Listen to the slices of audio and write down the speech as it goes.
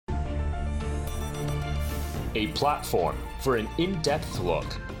a platform for an in-depth look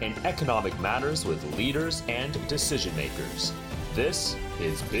in economic matters with leaders and decision makers. This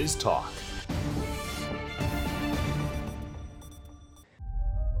is Biz Talk.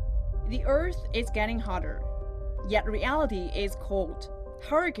 The Earth is getting hotter, yet reality is cold.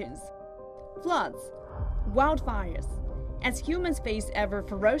 Hurricanes, floods, wildfires. As humans face ever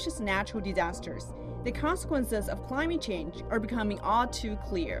ferocious natural disasters, the consequences of climate change are becoming all too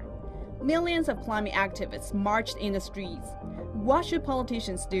clear. Millions of climate activists marched in the streets. What should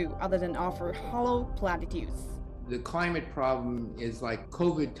politicians do other than offer hollow platitudes? The climate problem is like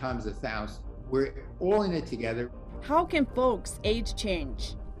COVID times 1,000. We're all in it together. How can folks aid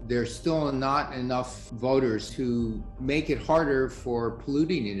change? There's still not enough voters to make it harder for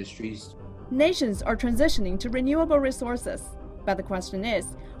polluting industries. Nations are transitioning to renewable resources, but the question is,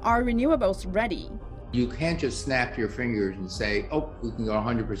 are renewables ready? You can't just snap your fingers and say, oh, we can go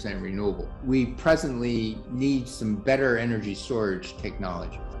 100% renewable. We presently need some better energy storage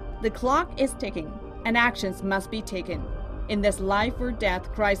technology. The clock is ticking, and actions must be taken. In this life or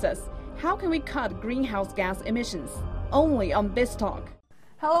death crisis, how can we cut greenhouse gas emissions? Only on Biz Talk.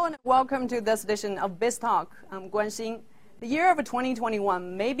 Hello and welcome to this edition of Biz Talk. I'm Guanxin. The year of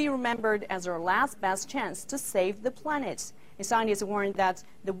 2021 may be remembered as our last best chance to save the planet. And scientists warn that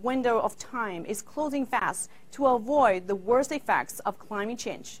the window of time is closing fast to avoid the worst effects of climate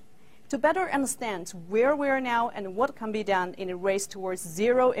change. To better understand where we are now and what can be done in a race towards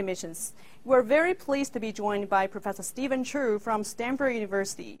zero emissions, we're very pleased to be joined by Professor Stephen Chu from Stanford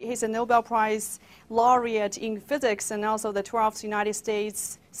University. He's a Nobel Prize laureate in physics and also the 12th United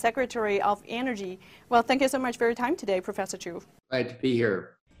States Secretary of Energy. Well, thank you so much for your time today, Professor Chu. Glad to be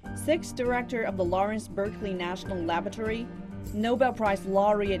here. Sixth director of the Lawrence Berkeley National Laboratory, Nobel Prize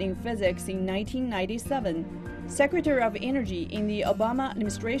laureate in physics in 1997, Secretary of Energy in the Obama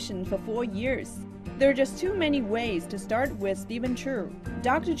administration for 4 years. There are just too many ways to start with Stephen Chu.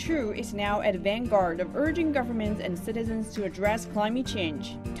 Dr. Chu is now at the vanguard of urging governments and citizens to address climate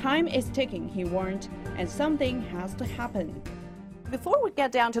change. Time is ticking, he warned, and something has to happen. Before we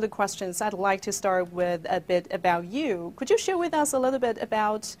get down to the questions, I'd like to start with a bit about you. Could you share with us a little bit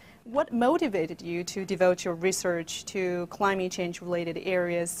about what motivated you to devote your research to climate change related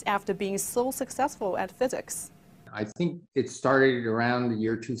areas after being so successful at physics? I think it started around the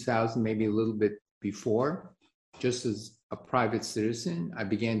year 2000, maybe a little bit before. Just as a private citizen, I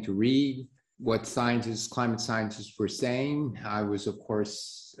began to read what scientists, climate scientists were saying. I was, of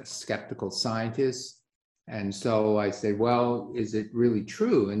course, a skeptical scientist. And so I said, well, is it really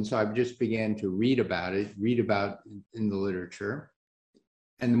true? And so I just began to read about in the literature.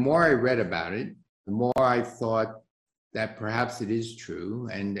 And the more I read about it, the more I thought that perhaps it is true.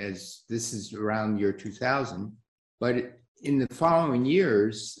 And as this is around the year 2000, but in the following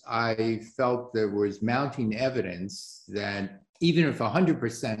years, I felt there was mounting evidence that even if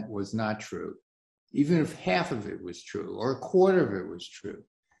 100% was not true, even if half of it was true, or a quarter of it was true,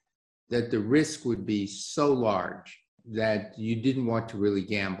 that the risk would be so large that you didn't want to really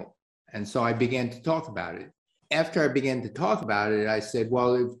gamble. And so I began to talk about it. After I began to talk about it, I said,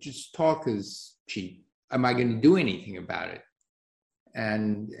 well, if just talk is cheap, am I going to do anything about it?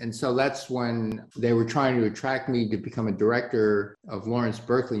 And so that's when they were trying to attract me to become a director of Lawrence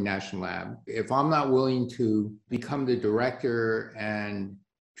Berkeley National Lab. If I'm not willing to become the director and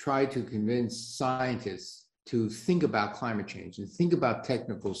try to convince scientists to think about climate change and think about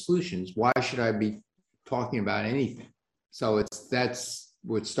technical solutions, why should I be talking about anything? So that's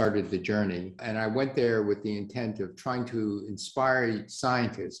what started the journey. And I went there with the intent of trying to inspire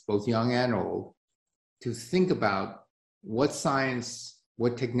scientists, both young and old, to think about what science,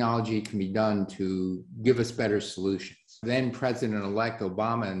 what technology can be done to give us better solutions. Then President-elect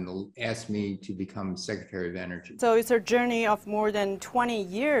Obama asked me to become Secretary of Energy. So it's a journey of more than 20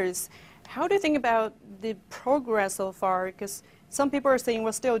 years. How do you think about the progress so far? Because some people are saying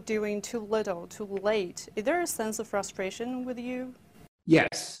we're still doing too little, too late. Is there a sense of frustration with you?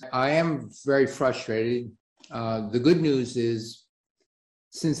 Yes, I am very frustrated. The good news is,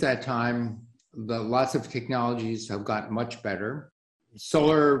 since that time, lots of technologies have gotten much better.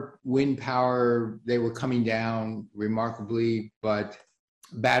 Solar, wind power, they were coming down remarkably, but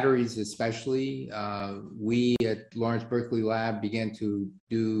batteries especially, we at Lawrence Berkeley Lab began to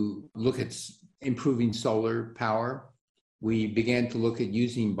look at improving solar power. We began to look at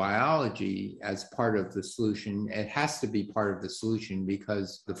using biology as part of the solution. It has to be part of the solution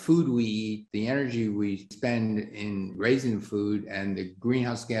because the food we eat, the energy we spend in raising food, and the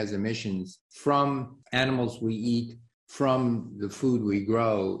greenhouse gas emissions from animals we eat, from the food we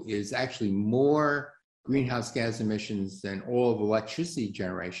grow, is actually more greenhouse gas emissions than all of electricity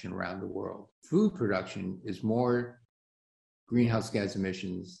generation around the world. Food production is more greenhouse gas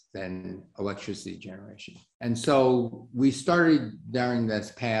emissions than electricity generation. And so we started down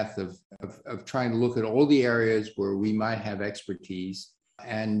this path of trying to look at all the areas where we might have expertise.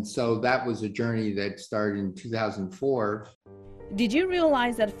 And so that was a journey that started in 2004. Did you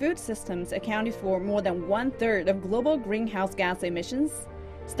realize that food systems accounted for more than 1/3 of global greenhouse gas emissions?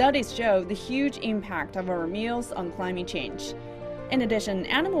 Studies show the huge impact of our meals on climate change. In addition,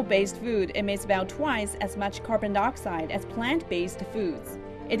 animal-based food emits about twice as much carbon dioxide as plant-based foods.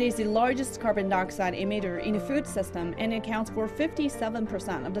 It is the largest carbon dioxide emitter in the food system and accounts for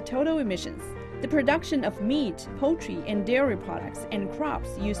 57% of the total emissions. The production of meat, poultry, and dairy products and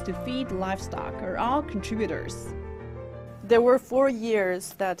crops used to feed livestock are all contributors. There were 4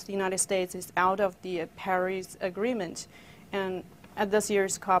 years that the United States is out of the Paris Agreement, and at this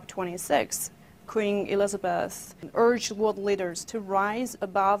year's COP26, Queen Elizabeth urged world leaders to rise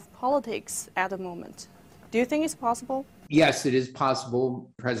above politics at the moment. Do you think it's possible? Yes, it is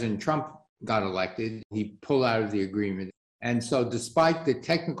possible. President Trump got elected. He pulled out of the agreement. And so despite the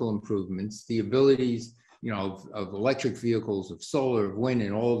technical improvements, the abilities, of electric vehicles, of solar, of wind,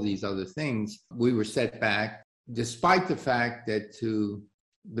 and all of these other things, we were set back, despite the fact that to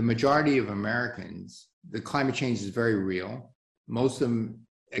the majority of Americans, the climate change is very real. Most of them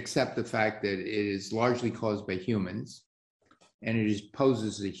accept the fact that it is largely caused by humans and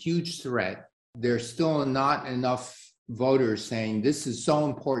poses a huge threat. There's still not enough voters saying this is so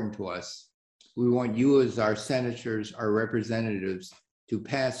important to us. We want you as our senators, our representatives, to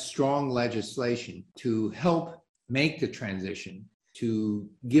pass strong legislation to help make the transition, to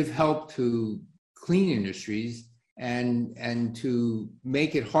give help to clean industries and to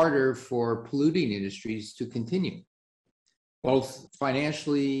make it harder for polluting industries to continue, both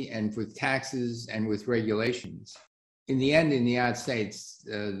financially and with taxes and with regulations. In the end, in the United States,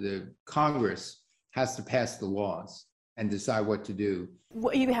 the Congress has to pass the laws and decide what to do.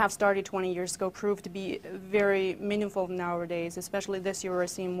 What you have started 20 years ago proved to be very meaningful nowadays, especially this year we're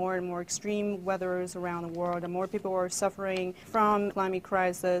seeing more and more extreme weathers around the world and more people are suffering from climate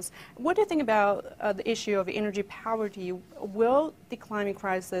crisis. What do you think about the issue of energy poverty? Will the climate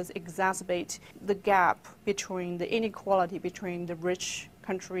crisis exacerbate the gap between the inequality between the rich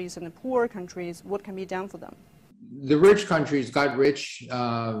countries and the poor countries? What can be done for them? The rich countries got rich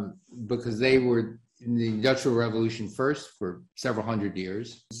because they were in the Industrial Revolution first for several hundred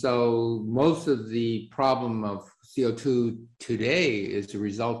years. So most of the problem of CO2 today is a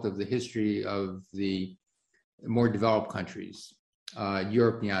result of the history of the more developed countries,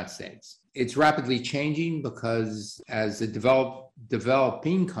 Europe and the United States. It's rapidly changing because as the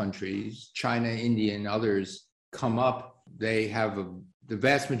developing countries, China, India, and others come up, they have the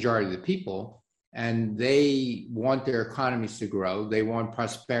vast majority of the people, and they want their economies to grow. They want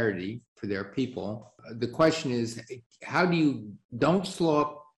prosperity for their people. The question is, how do you don't slow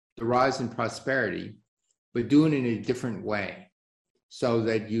up the rise in prosperity, but do it in a different way so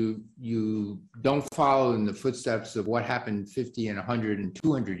that you don't follow in the footsteps of what happened 50 and 100 and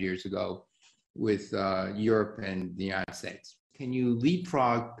 200 years ago with Europe and the United States? Can you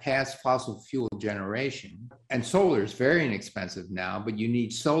leapfrog past fossil fuel generation? And solar is very inexpensive now, but you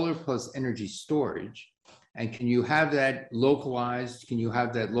need solar plus energy storage. And can you have that localized? Can you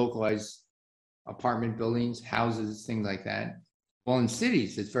have that localized apartment buildings, houses, things like that? Well, in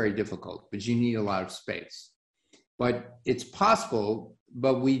cities, it's very difficult, but you need a lot of space. But it's possible,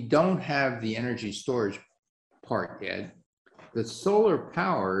 but we don't have the energy storage part yet. The solar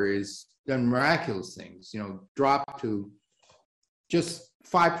power is done miraculous things, drop to just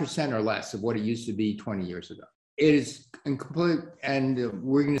 5% or less of what it used to be 20 years ago. It is incomplete, and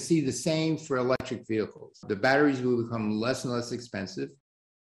we're going to see the same for electric vehicles. The batteries will become less and less expensive.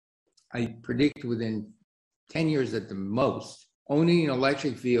 I predict within 10 years at the most, owning an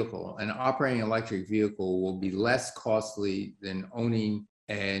electric vehicle and operating an electric vehicle will be less costly than owning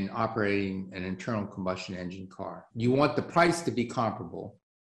and operating an internal combustion engine car. You want the price to be comparable,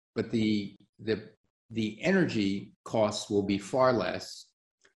 but the energy costs will be far less.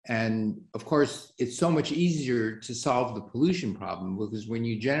 And of course, it's so much easier to solve the pollution problem because when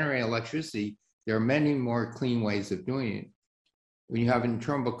you generate electricity, there are many more clean ways of doing it. When you have an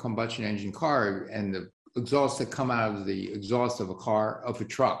internal combustion engine car and the exhausts that come out of the exhaust of a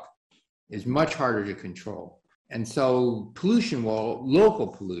truck is much harder to control. And so pollution, local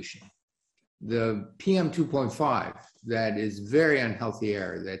pollution, the PM 2.5, that is very unhealthy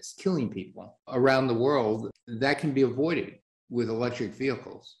air that's killing people around the world, that can be avoided with electric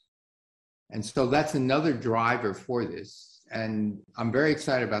vehicles. And so that's another driver for this. And I'm very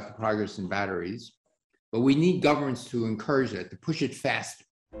excited about the progress in batteries. But we need governments to encourage that, to push it faster.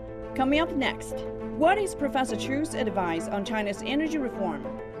 Coming up next, what is Professor Chu's advice on China's energy reform?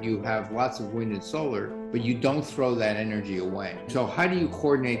 You have lots of wind and solar, but you don't throw that energy away. So how do you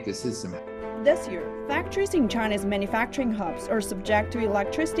coordinate the system? This year, factories in China's manufacturing hubs are subject to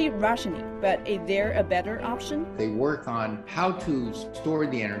electricity rationing, but is there a better option? They work on how to store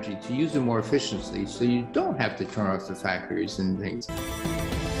the energy to use it more efficiently so you don't have to turn off the factories and things.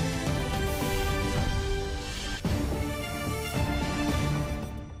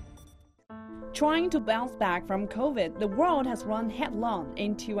 Trying to bounce back from COVID, the world has run headlong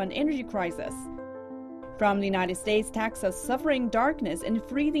into an energy crisis. From the United States, Texas suffering darkness and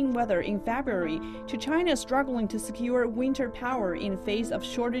freezing weather in February, to China struggling to secure winter power in face of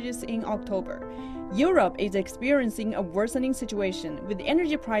shortages in October. Europe is experiencing a worsening situation, with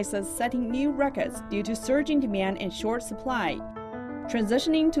energy prices setting new records due to surging demand and short supply.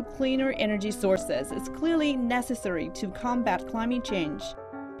 Transitioning to cleaner energy sources is clearly necessary to combat climate change.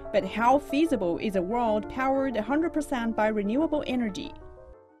 But how feasible is a world powered 100% by renewable energy?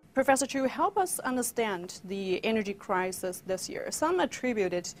 Professor Chu, help us understand the energy crisis this year. Some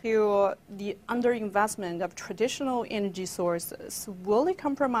attribute it to the underinvestment of traditional energy sources. Will it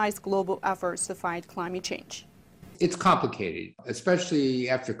compromise global efforts to fight climate change? It's complicated, especially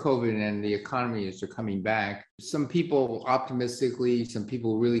after COVID and the economy is coming back. Some people optimistically, some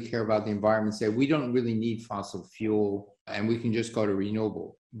people really care about the environment, say we don't really need fossil fuel and we can just go to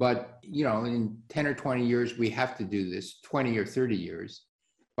renewable. But, in 10 or 20 years, we have to do this, 20 or 30 years.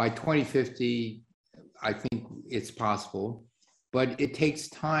 By 2050, I think it's possible, but it takes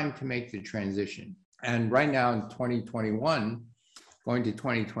time to make the transition. And right now in 2021, going to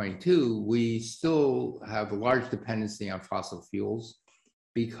 2022, we still have a large dependency on fossil fuels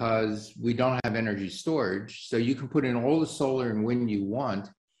because we don't have energy storage. So you can put in all the solar and wind you want,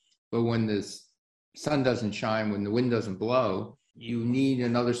 but when the sun doesn't shine, when the wind doesn't blow, you need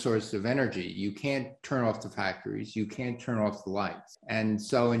another source of energy. You can't turn off the factories. You can't turn off the lights. And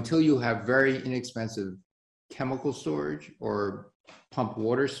so until you have very inexpensive chemical storage or pump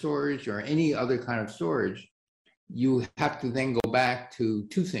water storage or any other kind of storage, you have to then go back to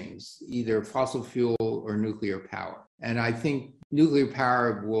two things, either fossil fuel or nuclear power. And I think nuclear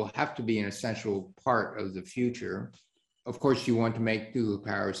power will have to be an essential part of the future. Of course, you want to make nuclear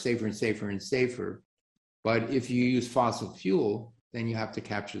power safer and safer and safer. But if you use fossil fuel, then you have to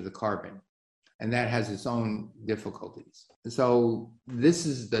capture the carbon. And that has its own difficulties. So this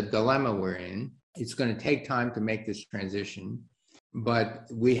is the dilemma we're in. It's going to take time to make this transition, but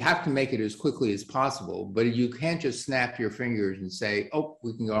we have to make it as quickly as possible. But you can't just snap your fingers and say, oh,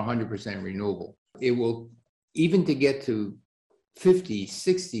 we can go 100% renewable. It will, even to get to 50,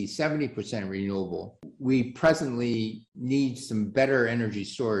 60, 70% renewable, we presently need some better energy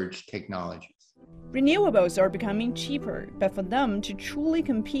storage technologies. Renewables are becoming cheaper, but for them to truly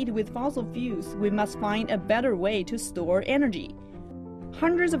compete with fossil fuels, we must find a better way to store energy.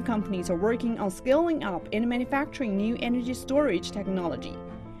 Hundreds of companies are working on scaling up and manufacturing new energy storage technology.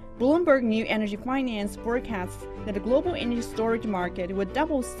 Bloomberg New Energy Finance forecasts that the global energy storage market would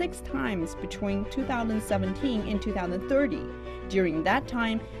double 6 times between 2017 and 2030. During that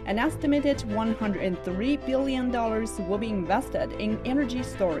time, an estimated $103 billion will be invested in energy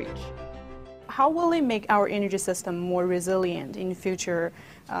storage. How will it make our energy system more resilient in the future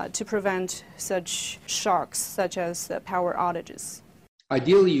to prevent such shocks, such as power outages?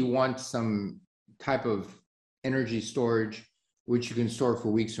 Ideally, you want some type of energy storage which you can store for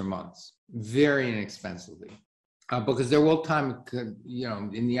weeks or months, very inexpensively. Because there will time, in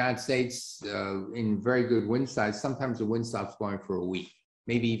the United States, in very good wind sites, sometimes the wind stops going for a week,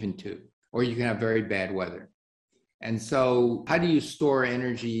 maybe even 2, or you can have very bad weather. And so how do you store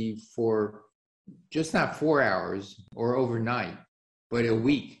energy for just not 4 hours or overnight, but a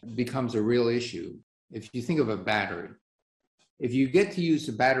week becomes a real issue? If you think of a battery, if you get to use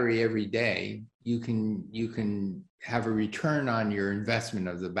the battery every day, you can have a return on your investment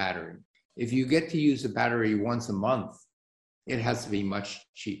of the battery. If you get to use the battery once a month, it has to be much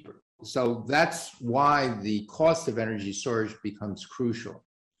cheaper. So that's why the cost of energy storage becomes crucial.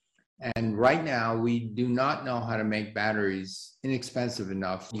 And right now, we do not know how to make batteries inexpensive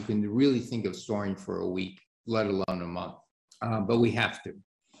enough. You can really think of storing for a week, let alone a month, but we have to.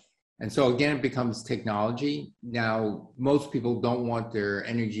 And so again, it becomes technology. Now, most people don't want their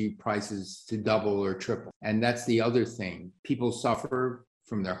energy prices to double or triple. And that's the other thing. People suffer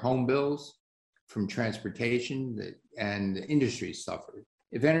from their home bills, from transportation, and the industries suffer.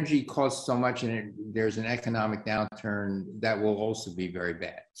 If energy costs so much and there's an economic downturn, that will also be very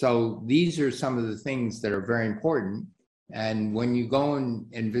bad. So these are some of the things that are very important. And when you go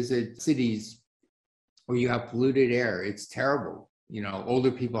and visit cities or you have polluted air. It's terrible.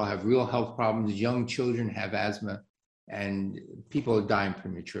 Older people have real health problems. Young children have asthma, and people are dying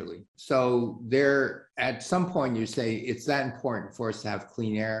prematurely. So at some point you say, it's that important for us to have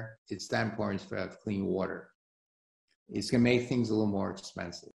clean air. It's that important for us to have clean water. It's going to make things a little more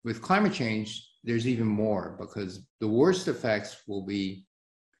expensive. With climate change, there's even more, because the worst effects will be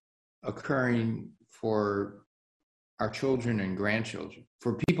occurring for our children and grandchildren.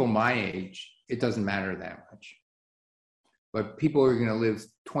 For people my age, it doesn't matter that much. But people who are going to live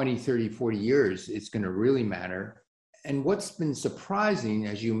 20, 30, 40 years, it's going to really matter. And what's been surprising,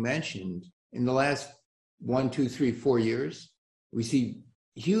 as you mentioned, in the last 1, 2, 3, 4 years, we see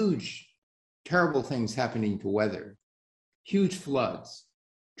huge, terrible things happening to weather. Huge floods,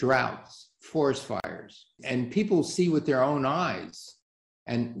 droughts, forest fires, and people see with their own eyes.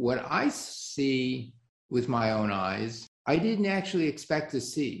 And what I see with my own eyes, I didn't actually expect to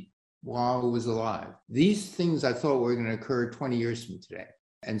see while I was alive. These things I thought were going to occur 20 years from today.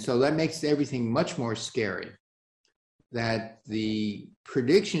 And so that makes everything much more scary, that the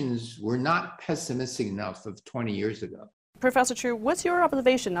predictions were not pessimistic enough of 20 years ago. Professor Chu, what's your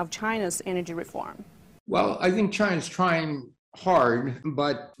observation of China's energy reform? Well, I think China's trying hard,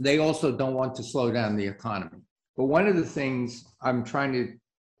 but they also don't want to slow down the economy. But one of the things I'm trying to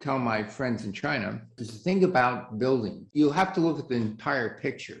tell my friends in China is to think about building. You have to look at the entire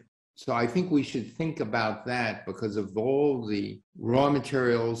picture. So I think we should think about that because of all the raw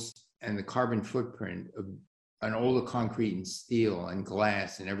materials and the carbon footprint and all the concrete and steel and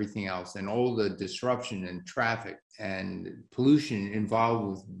glass and everything else, and all the disruption and traffic and pollution involved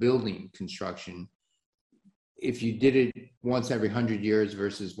with building construction. If you did it once every 100 years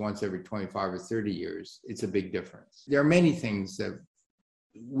versus once every 25 or 30 years, it's a big difference. There are many things that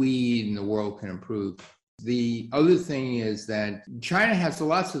we in the world can improve. The other thing is that China has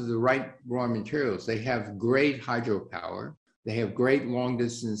lots of the right raw materials. They have great hydropower. They have great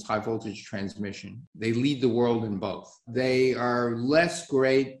long-distance high-voltage transmission. They lead the world in both. They are less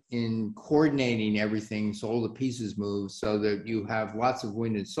great in coordinating everything so all the pieces move so that you have lots of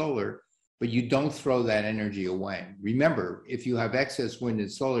wind and solar, but you don't throw that energy away. Remember, if you have excess wind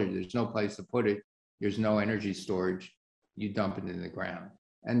and solar, there's no place to put it. There's no energy storage. You dump it in the ground.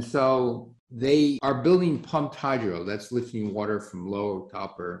 And so they are building pumped hydro. That's lifting water from low to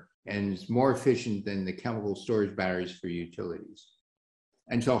upper, and it's more efficient than the chemical storage batteries for utilities.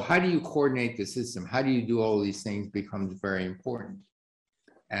 And so how do you coordinate the system? How do you do all these things becomes very important.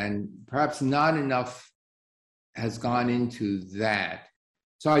 And perhaps not enough has gone into that.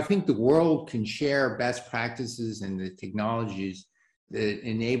 So I think the world can share best practices and the technologies that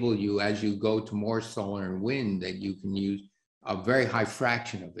enable you, as you go to more solar and wind, that you can use a very high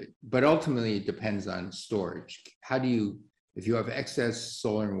fraction of it. But ultimately, it depends on storage. How do you, if you have excess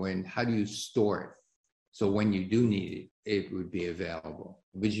solar and wind, how do you store it? So when you do need it, it would be available.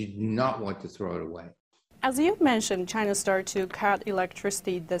 But you do not want to throw it away. As you mentioned, China started to cut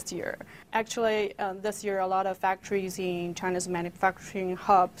electricity this year. Actually, this year, a lot of factories in China's manufacturing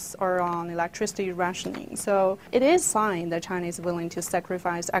hubs are on electricity rationing. So it is a sign that China is willing to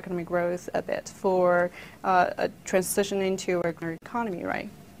sacrifice economic growth a bit for a transition into a greener economy, right?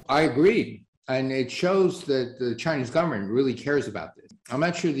 I agree. And it shows that the Chinese government really cares about this. I'm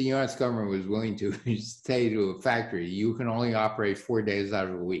not sure the US government was willing to say to a factory, you can only operate 4 days out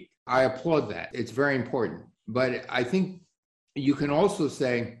of the week. I applaud that. It's very important. But I think you can also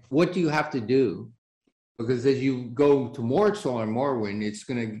say, what do you have to do? Because as you go to more solar and more wind,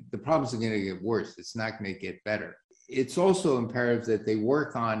 the problems are going to get worse. It's not going to get better. It's also imperative that they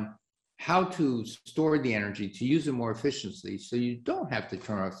work on how to store the energy, to use it more efficiently so you don't have to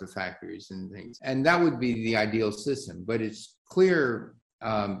turn off the factories and things. And that would be the ideal system. But it's clear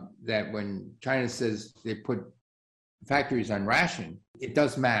that when China says they put factories on ration, it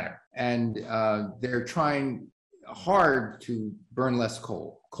does matter. And they're trying hard to burn less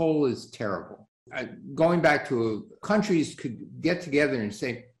coal. Coal is terrible. Going back to countries could get together and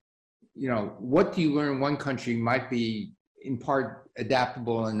say, what do you learn in one country might be in part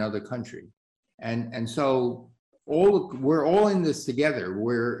adaptable in another country. And so we're all in this together.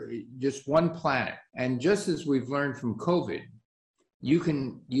 We're just one planet. And just as we've learned from COVID, you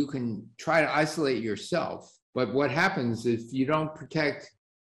can try to isolate yourself. But what happens if you don't protect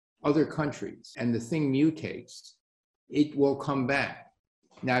other countries and the thing mutates, it will come back.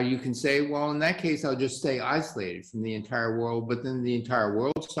 Now you can say, well, in that case, I'll just stay isolated from the entire world, but then the entire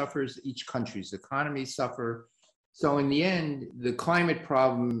world suffers, each country's economy suffer. So in the end, the climate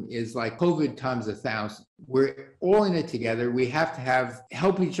problem is like COVID times 1,000. We're all in it together. We have to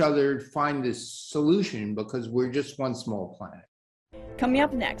help each other find this solution because we're just one small planet. Coming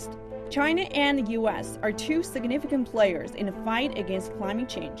up next, China and the US are two significant players in the fight against climate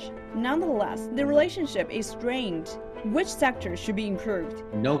change. Nonetheless, the relationship is strained. Which sector should be improved?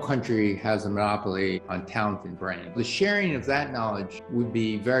 No country has a monopoly on talent and brain. The sharing of that knowledge would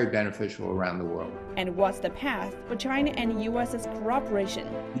be very beneficial around the world. And what's the path for China and the US's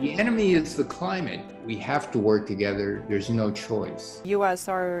cooperation? The enemy is the climate. We have to work together. There's no choice. U.S.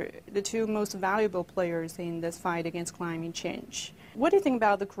 are the two most valuable players in this fight against climate change. What do you think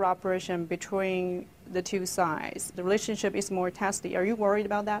about the cooperation between the two sides? The relationship is more testy. Are you worried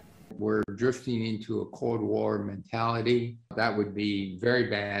about that? We're drifting into a Cold War mentality. That would be very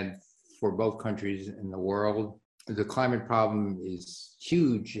bad for both countries in the world. The climate problem is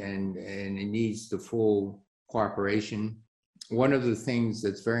huge and it needs the full cooperation. One of the things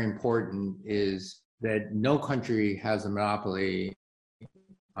that's very important is that no country has a monopoly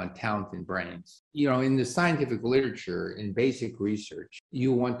on talent and brains. You know, in the scientific literature, in basic research,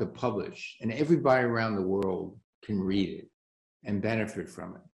 you want to publish, and everybody around the world can read it and benefit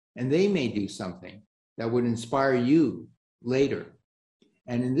from it. And they may do something that would inspire you later.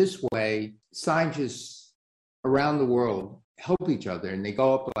 And in this way, scientists around the world help each other and they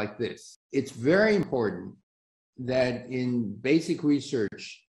go up like this. It's very important that in basic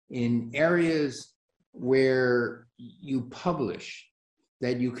research, in areas where you publish,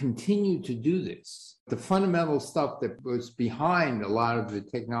 that you continue to do this. The fundamental stuff that was behind a lot of the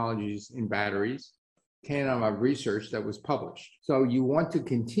technologies in batteries came out of research that was published. So you want to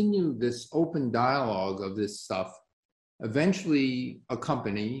continue this open dialogue of this stuff. Eventually, a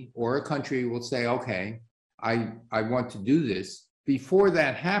company or a country will say, okay, I want to do this. Before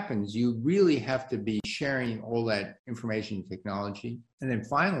that happens, you really have to be sharing all that information technology. And then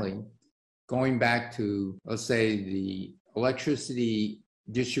finally, going back to, let's say, the electricity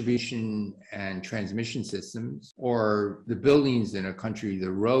distribution and transmission systems, or the buildings in a country,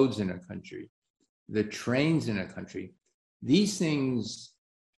 the roads in a country, the trains in a country, these things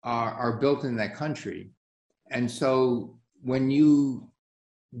are built in that country. And so when you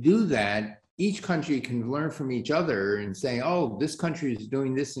do that, each country can learn from each other and say, oh, this country is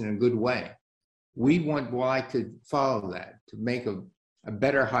doing this in a good way. We would like to follow that, to make a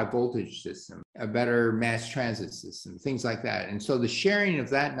better high voltage system, a better mass transit system, things like that. And so the sharing of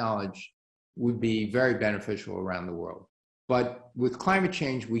that knowledge would be very beneficial around the world. But with climate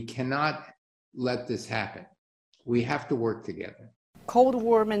change, we cannot let this happen. We have to work together. Cold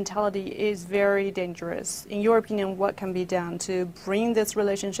War mentality is very dangerous. In your opinion, what can be done to bring this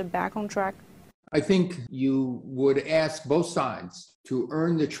relationship back on track? I think you would ask both sides to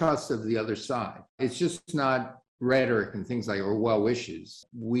earn the trust of the other side. It's just not rhetoric and things like, or well wishes.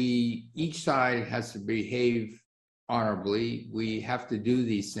 Each side has to behave honorably. We have to do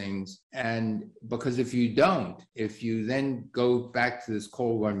these things. And because if you don't, if you then go back to this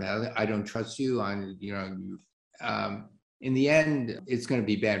Cold War mentality, I don't trust you, in the end, it's going to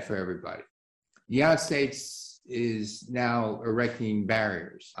be bad for everybody. The United States is now erecting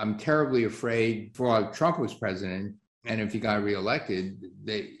barriers. I'm terribly afraid, for while Trump was president, and if he got reelected,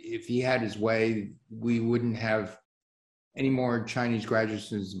 if he had his way, we wouldn't have any more Chinese graduate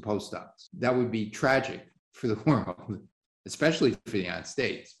students and postdocs. That would be tragic for the world, especially for the United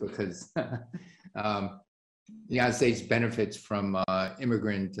States, because the United States benefits from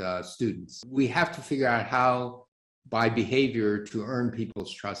immigrant students. We have to figure out how, by behavior, to earn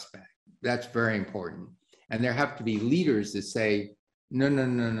people's trust back. That's very important. And there have to be leaders that say,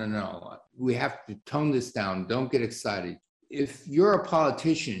 no. We have to tone this down. Don't get excited. If you're a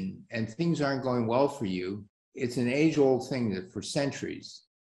politician and things aren't going well for you, it's an age-old thing that for centuries,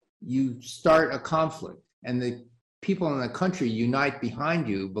 you start a conflict and the people in the country unite behind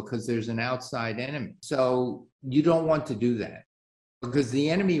you because there's an outside enemy. So you don't want to do that, because the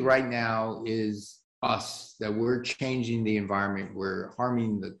enemy right now is us, that we're changing the environment, we're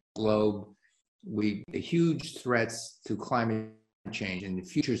harming the globe. The huge threats to climate change and the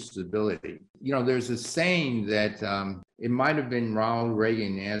future stability. You know, there's a saying that it might have been Ronald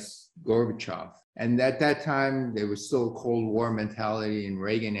Reagan asked Gorbachev, and at that time there was still a Cold War mentality, and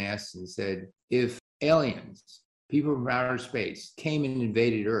Reagan asked and said, if aliens, people from outer space, came and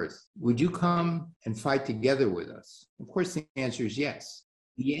invaded Earth, would you come and fight together with us? Of course, the answer is yes.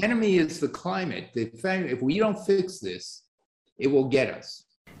 The enemy is the climate. If we don't fix this, it will get us.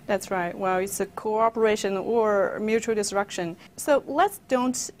 That's right. Well, it's a cooperation or mutual destruction. So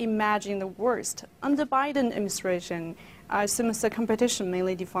don't imagine the worst. Under Biden administration, I assume the competition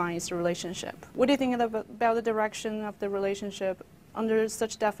mainly defines the relationship. What do you think about the direction of the relationship under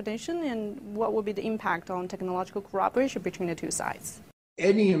such definition, and what will be the impact on technological cooperation between the two sides?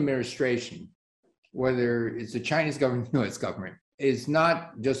 Any administration, whether it's the Chinese government or the US government, is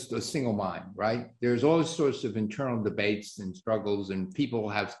not just a single mind, right? There's all sorts of internal debates and struggles, and people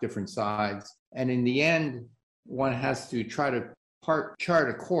have different sides. And in the end, one has to try to chart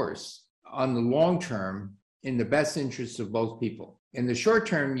a course on the long term in the best interests of both people. In the short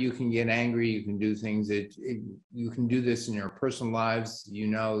term, you can get angry, you can do things you can do this in your personal lives. You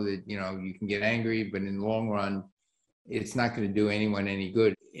know that, you can get angry, but in the long run, it's not going to do anyone any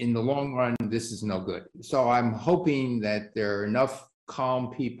good. In the long run, this is no good. So I'm hoping that there are enough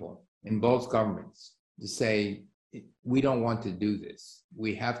calm people in both governments to say, we don't want to do this.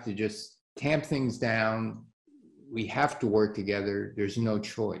 We have to just tamp things down. We have to work together. There's no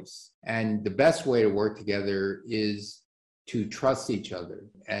choice. And the best way to work together is to trust each other.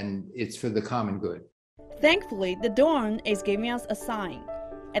 And it's for the common good. Thankfully, the dawn is giving us a sign.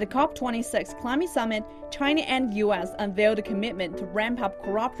 At the COP26 Climate Summit, China and U.S. unveiled a commitment to ramp up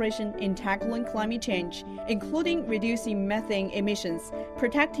cooperation in tackling climate change, including reducing methane emissions,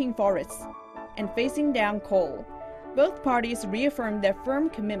 protecting forests, and phasing down coal. Both parties reaffirmed their firm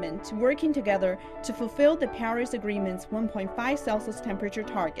commitment to working together to fulfill the Paris Agreement's 1.5 Celsius temperature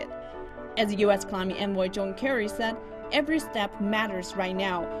target. As U.S. climate envoy John Kerry said, every step matters right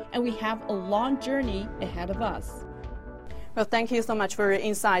now, and we have a long journey ahead of us. Well, thank you so much for your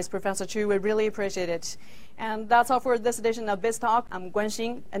insights, Professor Chu. We really appreciate it. And that's all for this edition of Biz Talk. I'm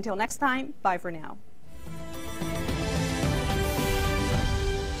Guanxin. Until next time, bye for now.